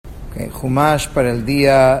Okay, Humash para el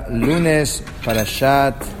día lunes,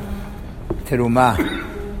 Parashat Terumah.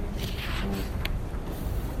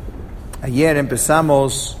 Ayer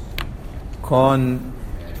empezamos con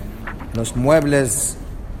los muebles,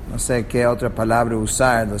 no sé qué otra palabra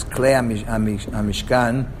usar, los Klei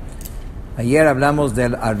HaMishkan. Ayer hablamos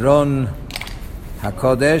del Aron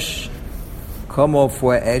HaKodesh, cómo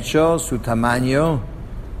fue hecho, su tamaño,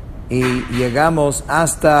 y llegamos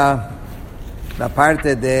hasta la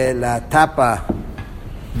parte de la tapa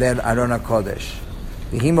del Aron HaKodesh.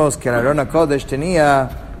 Dijimos que el Aron HaKodesh tenía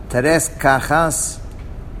 3 cajas,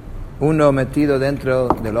 uno metido dentro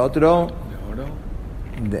del otro.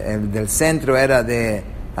 El del centro era de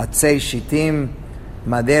Atzei Shittim,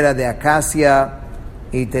 madera de acacia,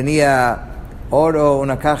 y tenía oro,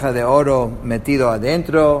 una caja de oro metido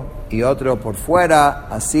adentro y otro por fuera,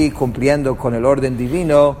 así cumpliendo con el orden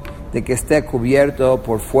divino de que esté cubierto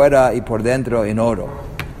por fuera y por dentro en oro.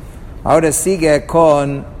 Ahora sigue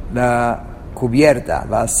con la cubierta.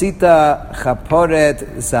 Vasita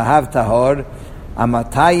chaporet zahav tahor,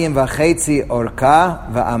 amatayim vachetzi orka,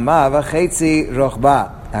 vaama vachetzi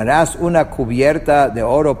rochba. Harás una cubierta de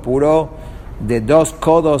oro puro de 2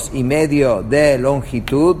 codos y medio de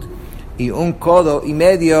longitud y 1 codo y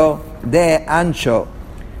medio de ancho.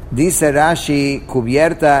 Dice Rashi,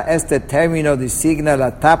 cubierta, este término designa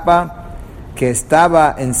la tapa que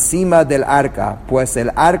estaba encima del arca, pues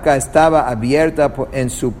el arca estaba abierta en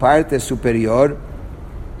su parte superior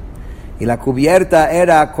y la cubierta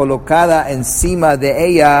era colocada encima de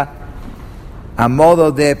ella a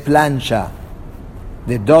modo de plancha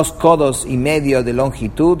de 2 codos y medio de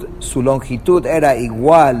longitud. Su longitud era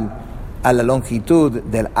igual a la longitud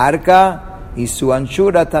del arca y su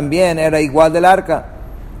anchura también era igual del arca.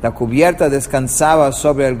 La cubierta descansaba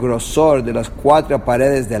sobre el grosor de las 4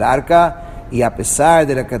 paredes del arca, y a pesar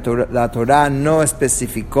de que la Torá no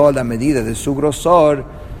especificó la medida de su grosor,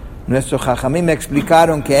 nuestros Jajamim me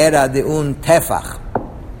explicaron que era de un tefach.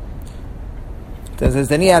 Entonces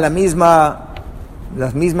tenía las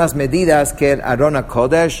mismas medidas que el Aron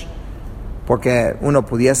HaKodesh, porque uno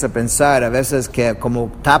pudiese pensar a veces que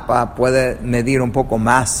como tapa puede medir un poco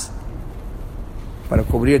más para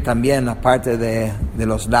cubrir también la parte de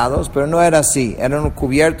los lados, pero no era así. Era un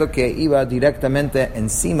cubierto que iba directamente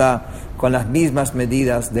encima con las mismas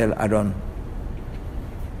medidas del Aarón.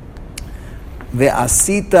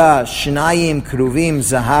 Ve'asita shnayim kruvim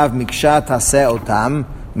zahav miksha taseh otam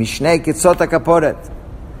mishnei ketzot hakaporet.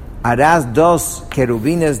 Harás 2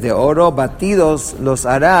 querubines de oro batidos, los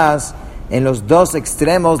harás en los 2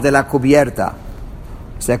 extremos de la cubierta.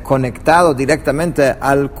 O sea, conectado directamente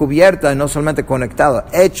al cubierta, y no solamente conectado,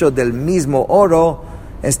 hecho del mismo oro,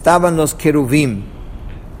 estaban los querubim.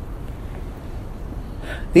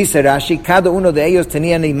 Dice Rashi, cada uno de ellos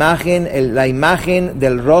tenía la imagen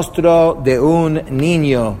del rostro de un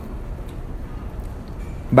niño.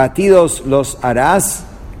 Batidos los harás,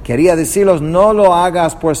 quería decirlos, no lo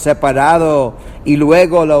hagas por separado y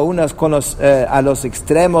luego lo unas con a los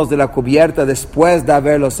extremos de la cubierta después de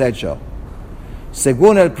haberlos hecho,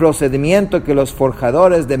 según el procedimiento que los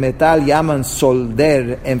forjadores de metal llaman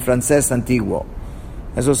solder en francés antiguo.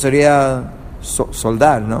 Eso sería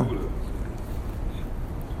soldar, ¿no?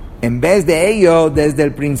 En vez de ello, desde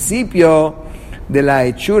el principio de la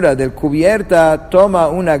hechura del cubierta, toma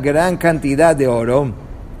una gran cantidad de oro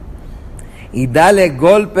y dale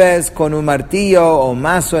golpes con un martillo o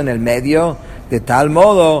mazo en el medio, de tal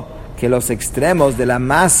modo que los extremos de la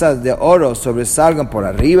masa de oro sobresalgan por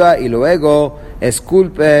arriba, y luego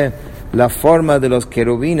esculpe la forma de los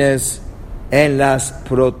querubines en las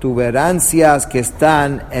protuberancias que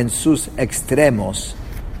están en sus extremos.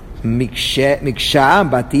 Miksha,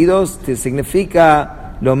 batidos,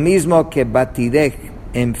 significa lo mismo que batidej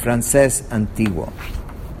en francés antiguo.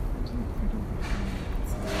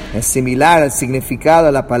 Es similar al significado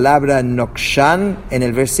de la palabra nokshan en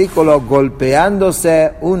el versículo,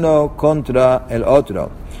 golpeándose uno contra el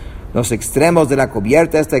otro. Los extremos de la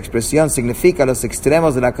cubierta, esta expresión significa los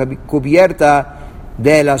extremos de la cubierta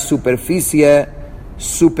de la superficie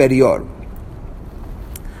superior.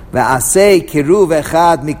 Ve'asei kiruv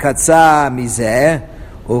echad mikatza mizeh,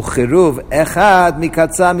 uchiruv echad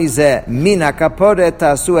mikatza mizeh, min hakaporet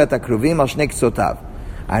ta'asu et hakruvim al shnei ketzotav.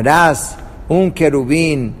 Harás un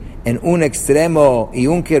querubín en un extremo y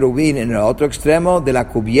un querubín en el otro extremo de la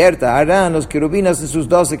cubierta. Harán los querubines en sus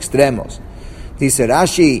 2 extremos. Dice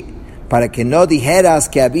Rashi, para que no dijeras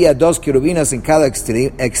que había 2 querubines en cada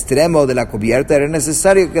extremo de la cubierta, era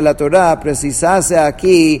necesario que la Torá precisase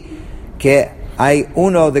aquí que hay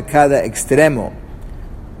uno de cada extremo.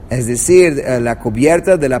 Es decir, la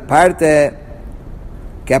cubierta de la parte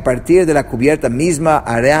que a partir de la cubierta misma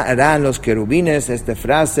harán los querubines. Esta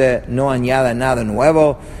frase no añade nada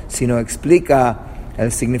nuevo, sino explica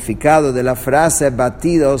el significado de la frase,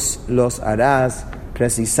 batidos los harás,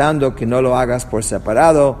 precisando que no lo hagas por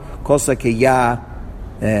separado, cosa que ya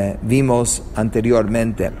vimos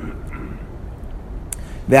anteriormente.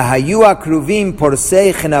 והיו הקרובים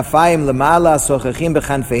פורסי כנפיים למעלה, שוחחים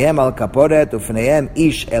בכנפיהם על כפורת, ופניהם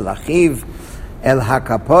איש אל אחיו, אל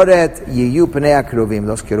הכפורת יהיו פני הקרובים.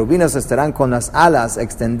 Los querubines estarán con las alas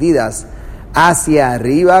extendidas hacia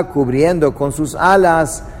arriba, cubriendo con sus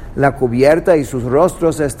alas la cubierta, y sus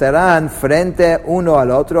rostros estarán frente uno al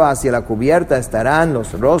otro. Hacia la cubierta estarán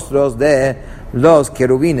los rostros de los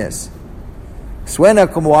querubines. Suena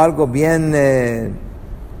como algo bien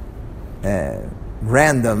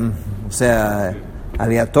random, o sea,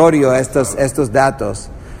 aleatorio estos datos,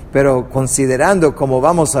 pero considerando, como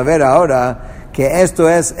vamos a ver ahora, que esto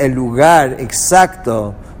es el lugar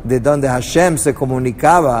exacto de donde Hashem se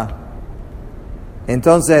comunicaba,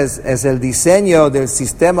 entonces es el diseño del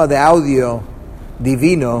sistema de audio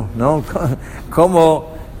divino, ¿no?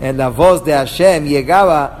 Como en la voz de Hashem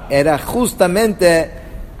llegaba, era justamente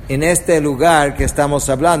en este lugar que estamos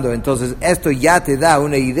hablando. Entonces esto ya te da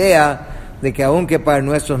una idea de que aunque para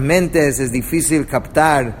nuestras mentes es difícil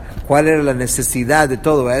captar cuál era la necesidad de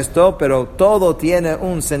todo esto, pero todo tiene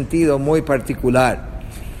un sentido muy particular.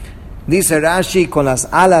 Dice Rashi, con las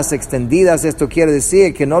alas extendidas, esto quiere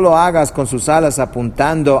decir que no lo hagas con sus alas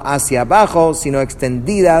apuntando hacia abajo, sino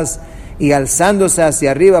extendidas y alzándose hacia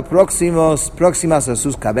arriba, próximas a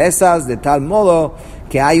sus cabezas, de tal modo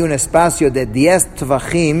que hay un espacio de 10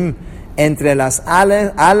 tvachim entre las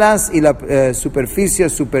alas y la superficie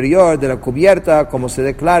superior de la cubierta, como se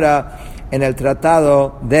declara en el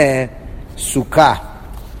tratado de Sukkah.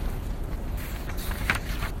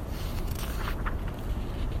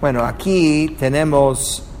 Bueno, aquí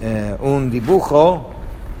tenemos un dibujo,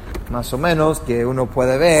 más o menos, que uno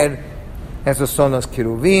puede ver. Esos son los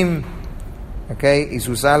querubim, ¿okay? Y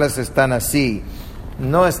sus alas están así.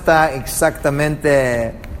 No está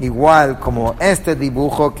exactamente igual como este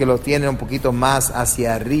dibujo, que lo tiene un poquito más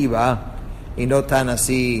hacia arriba y no tan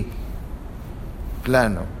así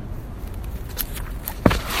plano.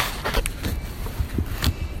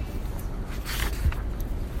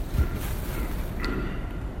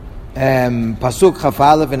 פסוק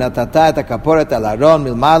כ"א ונתת את הכפורת על אהרון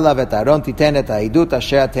מלמעלה ואת אהרון תיתן את העדות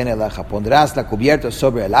אשר אתן אליך. Pondrás la cubierta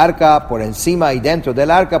sobre el arca, por encima y dentro del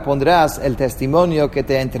arca pondrás el testimonio que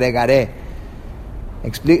te entregaré.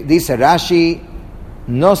 Dice Rashi,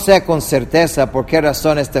 no sé con certeza por qué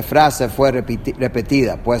razón esta frase fue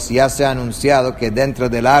repetida, pues ya se ha anunciado que dentro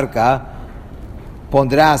del arca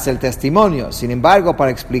pondrás el testimonio. Sin embargo, para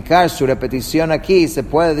explicar su repetición aquí, se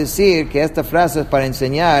puede decir que esta frase es para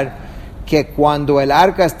enseñar que cuando el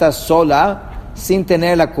arca está sola, sin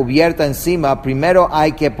tener la cubierta encima, primero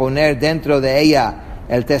hay que poner dentro de ella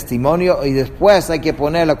el testimonio y después hay que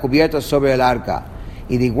poner la cubierta sobre el arca.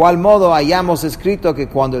 Y de igual modo hayamos escrito que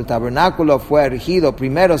cuando el tabernáculo fue erigido,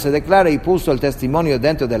 primero se declara y puso el testimonio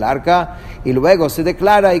dentro del arca, y luego se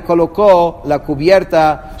declara y colocó la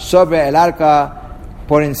cubierta sobre el arca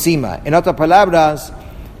por encima. En otras palabras,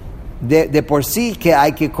 de por sí que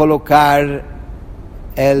hay que colocar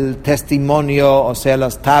el testimonio, o sea,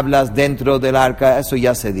 las tablas dentro del arca, eso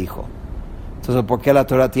ya se dijo. Entonces, ¿por qué la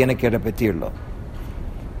Torah tiene que repetirlo?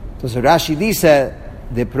 Entonces Rashi dice,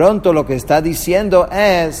 de pronto lo que está diciendo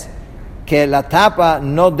es que la tapa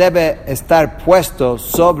no debe estar puesto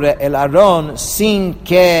sobre el Aarón sin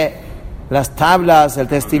que las tablas, el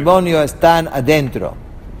testimonio están adentro.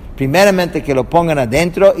 Primeramente que lo pongan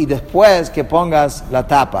adentro y después que pongas la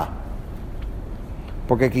tapa.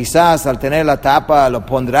 Porque quizás al tener la tapa lo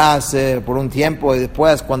pondrás por un tiempo y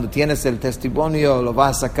después cuando tienes el testimonio lo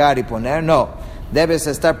vas a sacar y poner. No, debes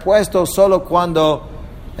estar puesto solo cuando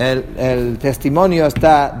el testimonio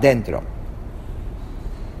está dentro.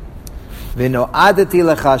 ונועדתי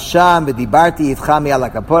לך שם ודיברתי איתך מעל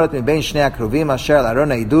הכפורת מבין שני הקרובים אשר על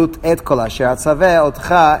ארון העדות את כל אשר אצווה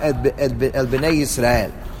אותך אל בני ישראל.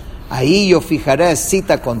 Ahí yo fijaré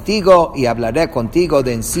cita contigo y hablaré contigo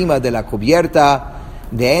de encima de la cubierta,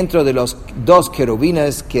 dentro de los 2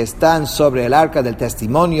 querubines que están sobre el arca del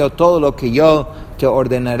testimonio, todo lo que yo te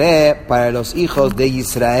ordenaré para los hijos de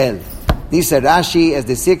Israel. Dice Rashi, es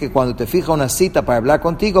decir, que cuando te fija una cita para hablar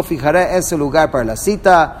contigo, fijaré ese lugar para la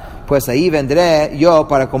cita, pues ahí vendré yo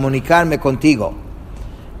para comunicarme contigo.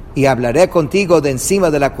 Y hablaré contigo de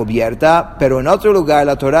encima de la cubierta, pero en otro lugar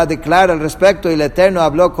la Torah declara al respecto, y el Eterno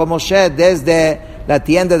habló con Moshe desde la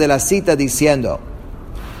tienda de la cita diciendo.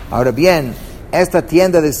 Ahora bien, esta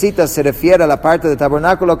tienda de cita se refiere a la parte del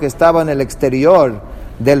tabernáculo que estaba en el exterior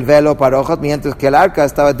del velo parojot, mientras que el arca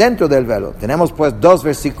estaba dentro del velo. Tenemos pues dos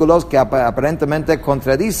versículos que aparentemente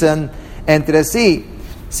contradicen entre sí.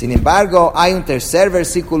 Sin embargo, hay un tercer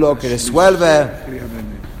versículo que resuelve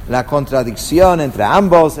la contradicción entre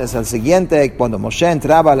ambos. Es el siguiente: cuando Moshe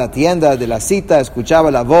entraba a la tienda de la cita,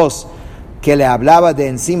 escuchaba la voz que le hablaba de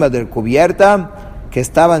encima del cubierta, que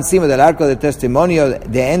estaba encima del arco de testimonio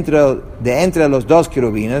de entre los dos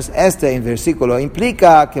querubines. En versículo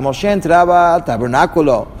implica que Moshe entraba al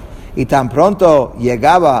tabernáculo y tan pronto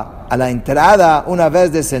llegaba a la entrada, una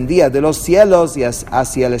vez descendía de los cielos y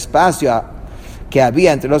hacia el espacio que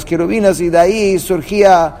había entre los querubines, y de ahí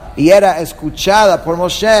surgía y era escuchada por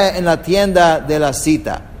Moshe en la tienda de la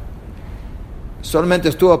cita. Solamente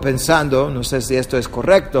estuvo pensando, no sé si esto es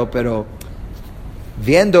correcto, pero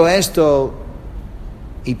viendo esto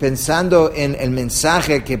y pensando en el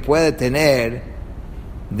mensaje que puede tener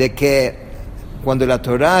de que cuando la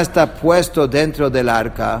Torah está puesto dentro del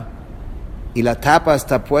arca y la tapa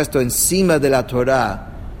está puesto encima de la Torah,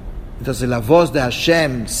 entonces la voz de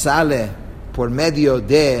Hashem sale por medio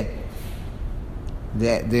de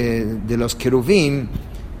los querubín,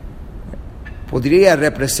 podría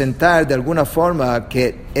representar de alguna forma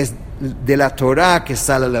que es de la Torah que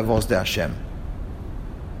sale la voz de Hashem.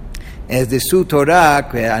 Es de su Torah,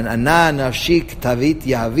 que Anan, Ashik, Tavit,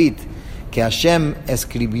 Yahavit, que Hashem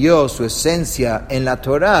escribió su esencia en la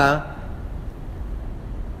Torah.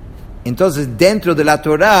 Entonces, dentro de la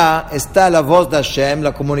Torah está la voz de Hashem,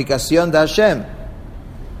 la comunicación de Hashem.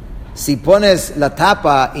 Si pones la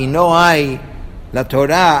tapa y no hay la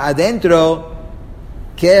Torah adentro,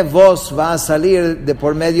 ¿qué voz va a salir de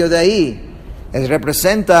por medio de ahí?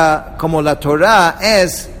 Representa como la Torah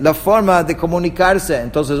es la forma de comunicarse.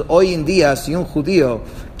 Entonces, hoy en día, si un judío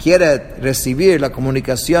quiere recibir la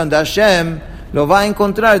comunicación de Hashem, lo va a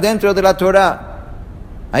encontrar dentro de la Torah.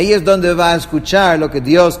 Ahí es donde va a escuchar lo que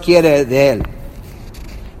Dios quiere de él.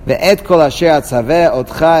 Ve'et kol asher atzaveh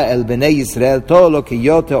otcha el bnei Yisrael, todo lo que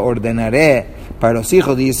yo te ordenaré para los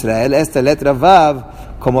hijos de Israel. Esta letra Vav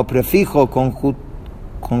como prefijo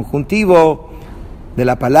conjuntivo de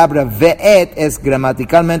la palabra ve'et es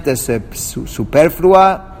gramaticalmente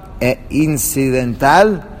superflua e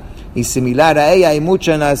incidental, y similar a ella hay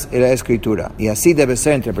mucho en la escritura, y así debe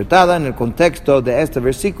ser interpretada en el contexto de este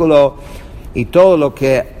versículo. Y todo lo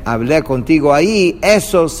que hablé contigo ahí,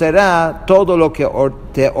 eso será todo lo que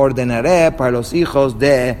te ordenaré para los hijos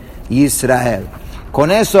de Israel.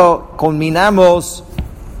 Con eso culminamos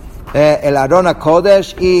el Aron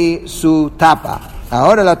HaKodesh y su tapa.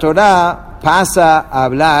 Ahora la Torah pasa a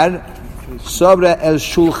hablar sobre el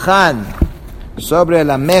Shulchan, sobre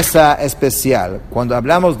la mesa especial. Cuando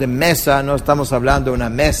hablamos de mesa, no estamos hablando de una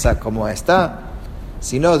mesa como esta,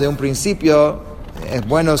 sino de un principio. Es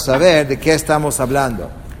bueno saber de qué estamos hablando.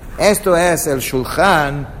 Esto es el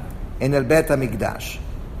Shulchan en el Bet HaMikdash.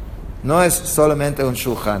 No es solamente un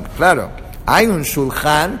Shulchan. Claro, hay un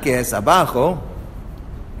Shulchan que es abajo,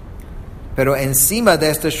 pero encima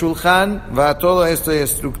de este Shulchan va toda esta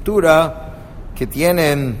estructura que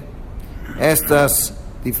tienen estas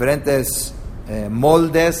diferentes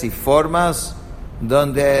moldes y formas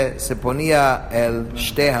donde se ponía el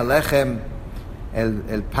Shtei HaLechem,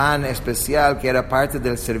 el pan especial que era parte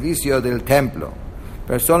del servicio del templo.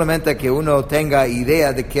 Pero solamente que uno tenga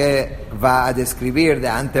idea de qué va a describir de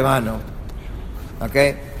antemano. ¿Ok?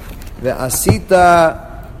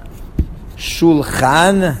 Ve'asita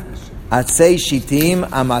shulchan atzei shitim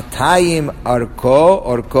amatayim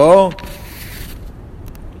orko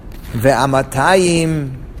ve'amatayim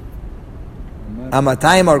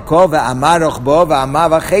orko ve'amar rochbo ve'amar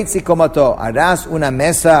v'chetzi komato. Harás una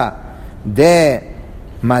mesa de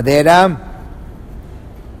madera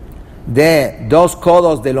de 2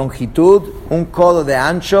 codos de longitud, 1 codo de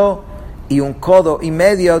ancho y 1,5 codos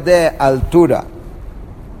de altura.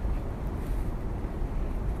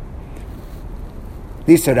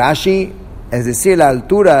 Dice Rashi, es decir, la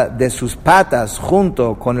altura de sus patas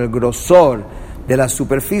junto con el grosor de la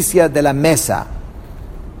superficie de la mesa.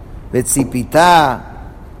 Vetzipita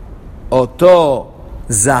oto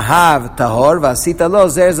Zahav tahor, vasítalo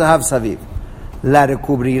zer zahav saviv. La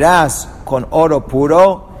recubrirás con oro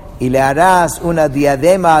puro y le harás una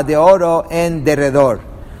diadema de oro en derredor.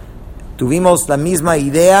 Tuvimos la misma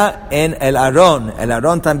idea en el Aarón. El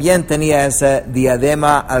Aarón también tenía esa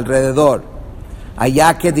diadema alrededor.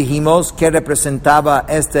 Allá que dijimos que representaba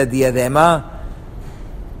este diadema,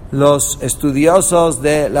 los estudiosos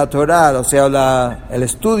de la Torah, o sea, el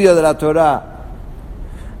estudio de la Torah.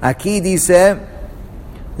 Aquí dice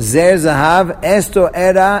Zer Zahav, esto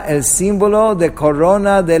era el símbolo de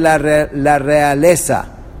corona de la realeza.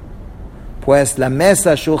 pues la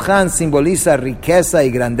mesa shulchan simboliza riqueza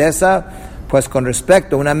y grandeza, pues con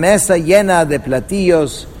respecto a una mesa llena de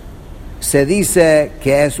platillos, se dice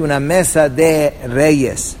que es una mesa de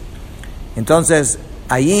reyes. Entonces,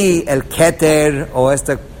 allí el keter o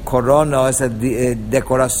esta corona o esa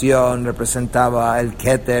decoración representaba el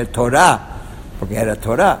keter Torah, porque era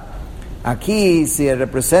Torah. Aquí se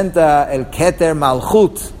representa el keter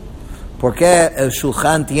Malchut, porque el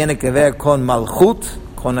shulchan tiene que ver con Malchut,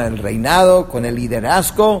 con el reinado, con el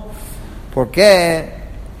liderazgo, porque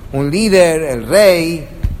un líder, el rey,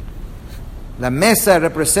 la mesa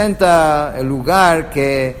representa el lugar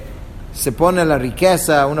que se pone la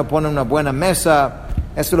riqueza, uno pone una buena mesa,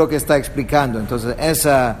 eso es lo que está explicando. Entonces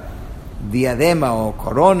esa diadema o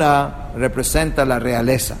corona representa la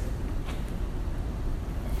realeza.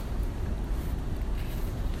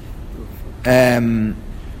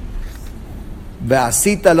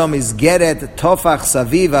 ועשית לו מסגרת תופח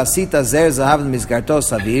סביב, ועשית זר זהב למסגרתו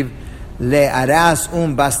סביב, le harás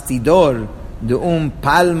un bastidor de un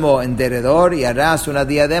palmo en derredor y harás una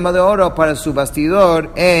diadema de oro para su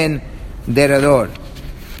bastidor en derredor.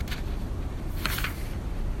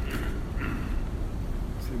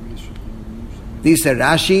 Dice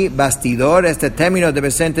Rashi, bastidor, este término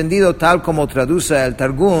debe ser entendido tal como traduce el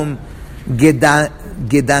Targum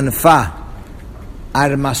Gedanfa,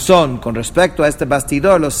 armazón. Con respecto a este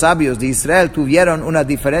bastidor, los sabios de Israel tuvieron una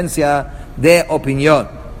diferencia de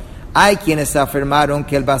opinión. Hay quienes afirmaron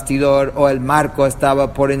que el bastidor o el marco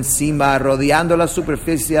estaba por encima, rodeando la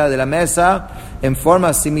superficie de la mesa, en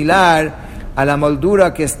forma similar a la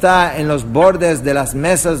moldura que está en los bordes de las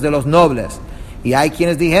mesas de los nobles. Y hay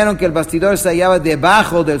quienes dijeron que el bastidor se hallaba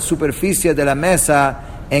debajo de la superficie de la mesa,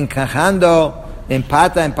 encajando en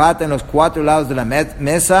pata en los cuatro lados de la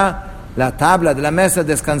mesa, la tabla de la mesa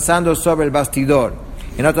descansando sobre el bastidor.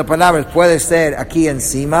 En otras palabras, puede ser aquí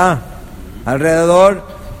encima,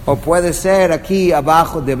 alrededor, o puede ser aquí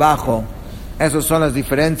abajo, debajo. Esas son las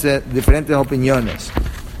diferentes opiniones.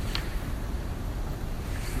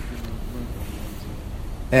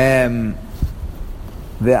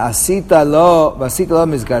 Vasita lo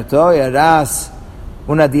misgarto, y harás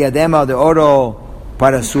una diadema de oro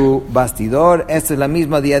para su bastidor. Esta es la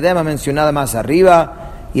misma diadema mencionada más arriba.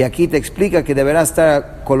 Y aquí te explica que deberá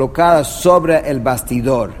estar colocada sobre el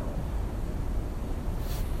bastidor.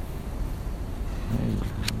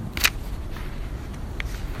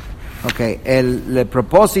 El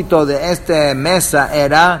propósito de esta mesa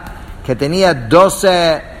era que tenía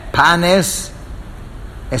 12 panes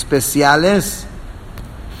especiales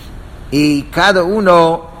y cada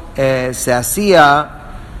uno se hacía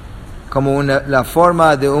como la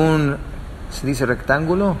forma de un, ¿se dice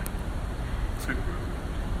rectángulo?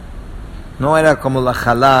 No era como la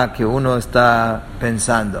jalá que uno está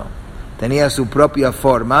pensando. Tenía su propia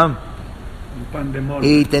forma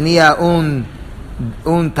y tenía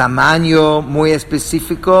un tamaño muy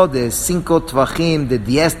específico de 5 tvachim, de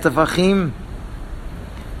 10 tvachim.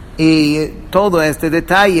 Y todo este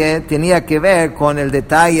detalle tenía que ver con el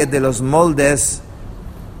detalle de los moldes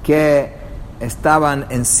que estaban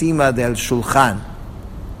encima del shulchan.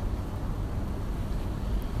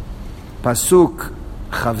 Pasuk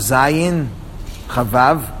Chavzayin,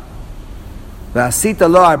 Chavav, ועשית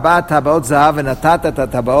לו 4 טבעות זהב ונתת את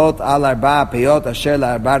הטבעות על 4 פיות אשר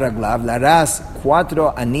ל4 רגליו, le harás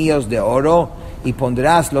 4 anillos de oro y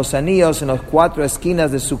pondrás los anillos en las 4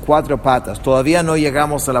 esquinas de sus 4 patas. Todavía no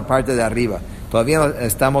llegamos a la parte de arriba, todavía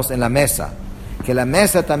estamos en la mesa. Que la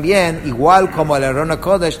mesa también, igual como el Aron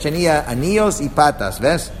HaKodesh, tenía anillos y patas,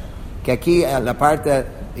 ¿ves? Que aquí en la parte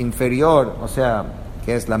inferior, o sea,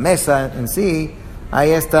 que es la mesa en sí,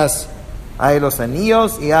 hay los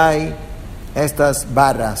anillos y hay estas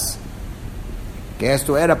barras, que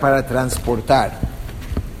esto era para transportar.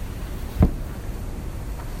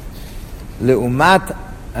 Leumat,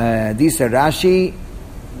 dice Rashi,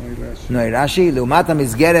 no hay Rashi, Leumat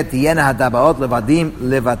המסגרת תהיינה הטבעות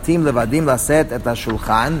לבטים לשאת את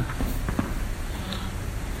השולחן.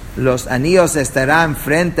 Los anillos estarán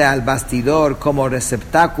frente al bastidor como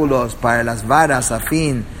receptáculos para las varas a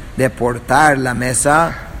fin de portar la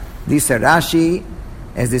mesa, dice Rashi,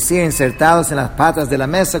 es decir, insertados en las patas de la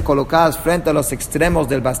mesa, colocados frente a los extremos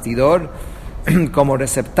del bastidor como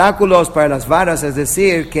receptáculos para las varas, es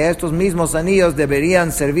decir, que estos mismos anillos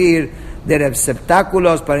deberían servir de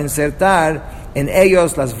receptáculos para insertar en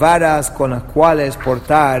ellos las varas con las cuales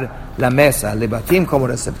portar la mesa. Levatim como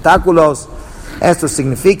receptáculos, esto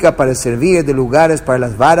significa para servir de lugares para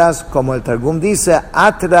las varas, como el Targum dice,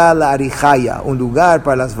 atra la arijaya, un lugar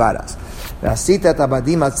para las varas. ועשית את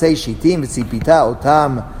הבדים עצי שיטים וציפית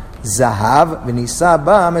אותם זהב ונישא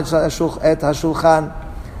בם את השולחן.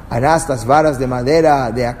 Harás las varas de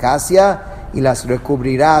madera de acacia y las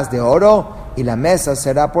recubrirás de oro, y la mesa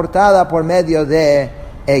será portada por medio de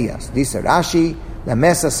ellas. Dice Rashi, la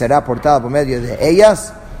mesa será portada por medio de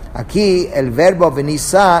ellas. Aquí el verbo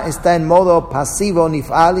venisa está en modo pasivo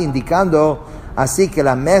nifal, indicando así que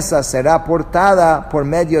la mesa será portada por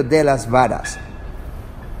medio de las varas.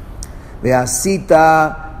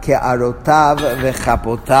 Veasita que arotav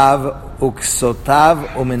vechapotav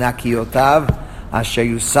uksotav umenakiotav asher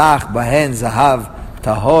yusach bahen zahav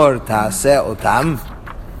tahor taaseh otam.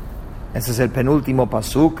 Ese es el penúltimo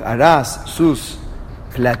pasuk. Harás sus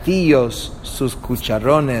platillos, sus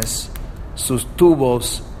cucharones, sus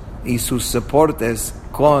tubos y sus soportes,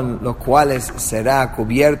 con los cuales será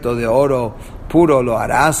cubierto de oro puro, lo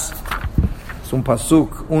harás. Es un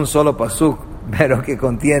pasuk, un solo pasuk, pero que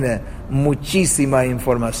contiene muchísima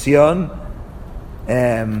información.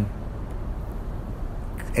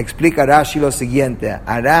 Explica Rashi lo siguiente: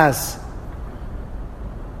 harás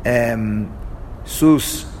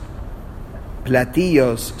sus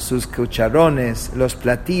platillos, sus cucharones. Los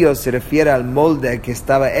platillos se refiere al molde que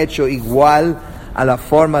estaba hecho igual a la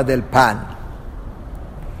forma del pan.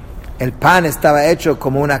 El pan estaba hecho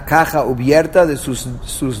como una caja abierta de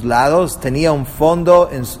sus lados, tenía un fondo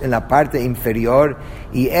en la parte inferior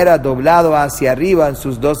y era doblado hacia arriba en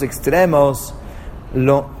sus dos extremos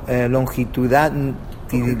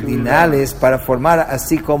longitudinales para formar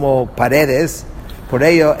así como paredes. Por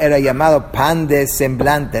ello era llamado pan de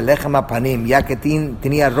semblante, lechem panim, ya que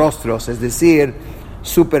tenía rostros, es decir,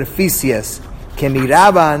 superficies que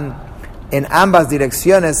miraban en ambas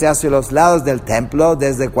direcciones hacia los lados del templo,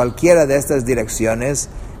 desde cualquiera de estas direcciones.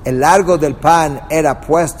 El largo del pan era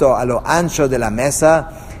puesto a lo ancho de la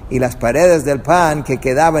mesa, y las paredes del pan que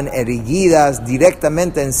quedaban erigidas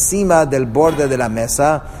directamente encima del borde de la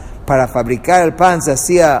mesa. Para fabricar el pan se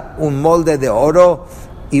hacía un molde de oro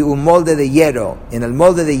y un molde de hierro. En el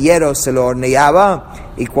molde de hierro se lo horneaba,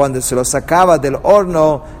 y cuando se lo sacaba del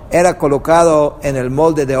horno era colocado en el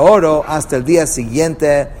molde de oro hasta el día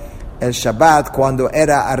siguiente, el Shabbat, cuando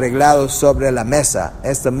era arreglado sobre la mesa.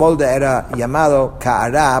 Este molde era llamado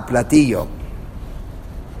ka'ara, platillo.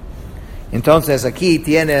 Entonces aquí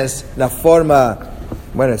tienes la forma,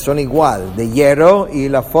 bueno, son igual, de hierro y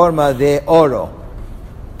la forma de oro.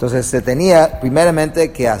 Entonces se tenía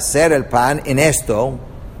primeramente que hacer el pan en esto.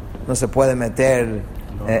 No se puede meter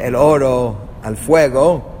el oro al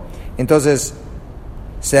fuego. Entonces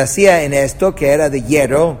se hacía en esto, que era de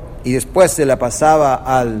hierro, y después se la pasaba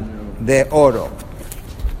al de oro.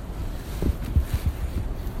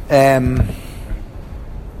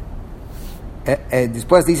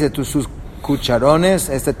 Después dice sus cucharones.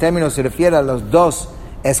 Este término se refiere a las dos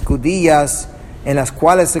escudillas en las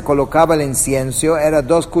cuales se colocaba el incienso. Eran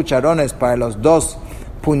dos cucharones para los dos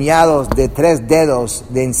puñados de 3 dedos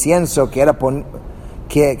de incienso que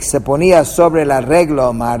se ponía sobre el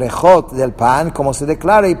arreglo marejot del pan, como se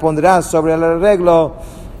declara, y pondrá sobre el arreglo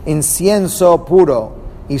incienso puro.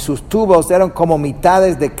 Y sus tubos eran como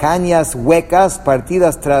mitades de cañas huecas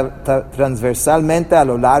partidas transversalmente a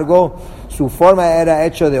lo largo. Su forma era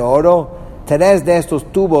hecha de oro. 3 de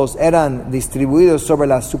estos tubos eran distribuidos sobre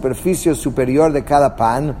la superficie superior de cada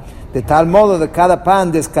pan, de tal modo que cada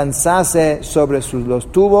pan descansase sobre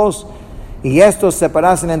los tubos, y estos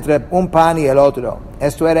separasen entre un pan y el otro.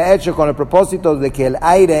 Esto era hecho con el propósito de que el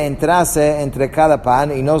aire entrase entre cada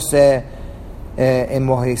pan y no se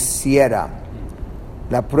enmojeciera.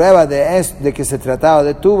 La prueba de que se trataba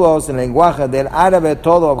de tubos, en el lenguaje del árabe,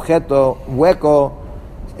 todo objeto hueco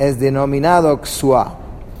es denominado ksua.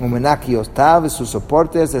 Umenakios tav, sus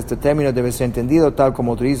soportes. Este término debe ser entendido tal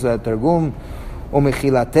como utiliza el Targum.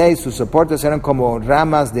 Umejilate, sus soportes eran como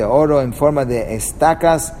ramas de oro en forma de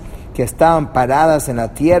estacas que estaban paradas en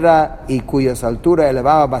la tierra y cuyas alturas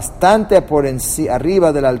elevaba bastante por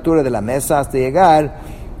arriba de la altura de la mesa, hasta llegar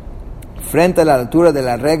frente a la altura del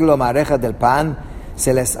arreglo mareja del pan.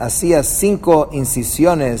 Se les hacía 5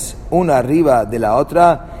 incisiones, una arriba de la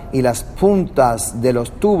otra, y las puntas de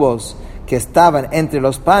los tubos que estaban entre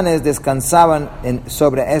los panes descansaban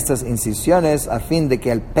sobre estas incisiones, a fin de que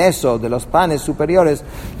el peso de los panes superiores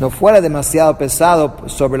no fuera demasiado pesado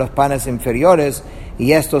sobre los panes inferiores,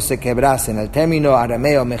 y estos se quebrasen. El término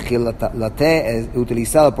arameo mejilate, es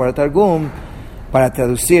utilizado por el Targum para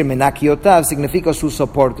traducir menakiotav, significa sus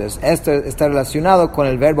soportes. Esto está relacionado con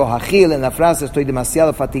el verbo hajil en la frase estoy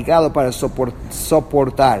demasiado fatigado para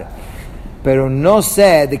soportar. Pero no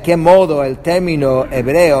sé de qué modo el término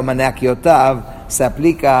hebreo menakiotav se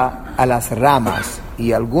aplica a las ramas.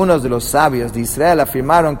 Y algunos de los sabios de Israel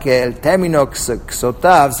afirmaron que el término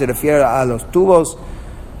ksotav se refiere a los tubos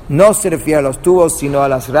no se refiere a los tubos, sino a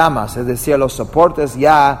las ramas, es decir, a los soportes,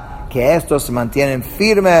 ya que estos se mantienen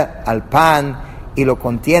firmes al pan y lo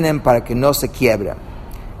contienen para que no se quiebre.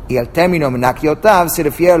 Y el término menachiotav se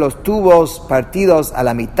refiere a los tubos partidos a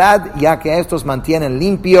la mitad, ya que estos mantienen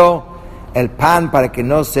limpio el pan para que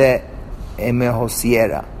no se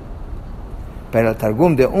enmejeciera. Pero el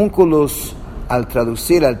Targum de Onkelos, al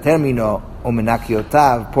traducir el término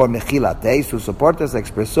menachiotav por mejilate, sus soportes,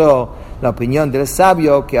 expresó la opinión del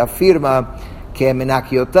sabio que afirma que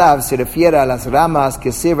menachiotav se refiere a las ramas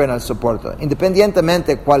que sirven al soporte.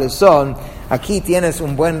 Independientemente cuáles son, aquí tienes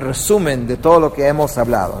un buen resumen de todo lo que hemos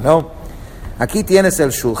hablado, ¿no? Aquí tienes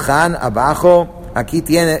el shulchan abajo, aquí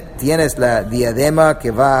tienes la diadema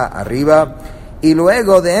que va arriba, y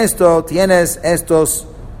luego de esto tienes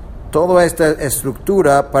toda esta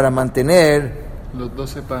estructura para mantener los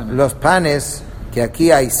 12 panes. Los panes, que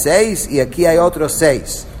aquí hay 6 y aquí hay otros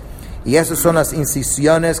 6. Y esas son las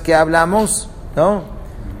incisiones que hablamos, ¿no?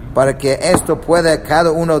 Para que esto pueda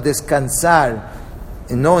cada uno descansar,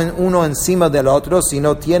 no uno encima del otro,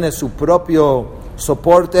 sino tiene su propio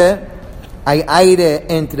soporte. Hay aire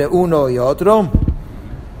entre uno y otro.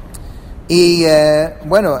 Y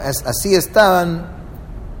así estaban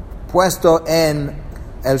puestos en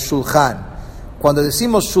el shulchan. Cuando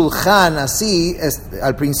decimos shulchan así,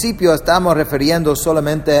 al principio estamos refiriendo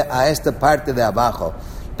solamente a esta parte de abajo,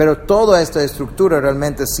 pero toda esta estructura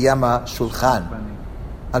realmente se llama shulchan.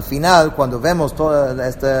 Al final, cuando vemos toda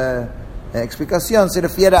esta explicación, se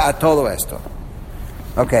refiere a todo esto.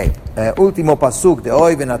 Último pasuk de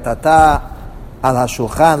hoy, venatata al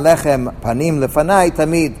hashulchan lechem panim lefanai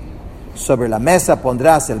tamid. Sobre la mesa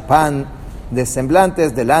pondrás el pan de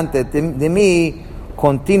semblantes delante de mí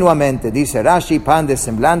continuamente. Dice Rashi, pan de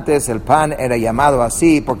semblantes. El pan era llamado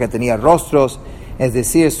así porque tenía rostros, es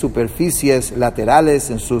decir, superficies laterales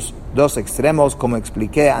en sus dos extremos, como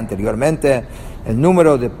expliqué anteriormente. El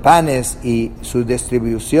número de panes y su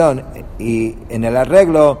distribución y en el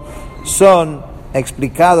arreglo son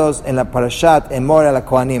explicados en la Parashat Emor al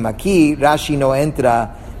Kohanim. Aquí Rashi no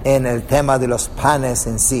entra en el tema de los panes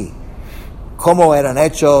en sí, cómo eran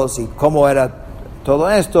hechos y cómo era todo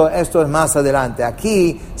esto es más adelante.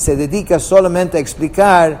 Aquí se dedica solamente a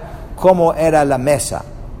explicar cómo era la mesa.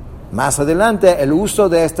 Más adelante, el uso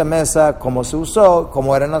de esta mesa, cómo se usó,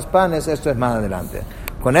 cómo eran los panes, esto es más adelante.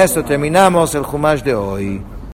 Con esto terminamos el Chumash de hoy.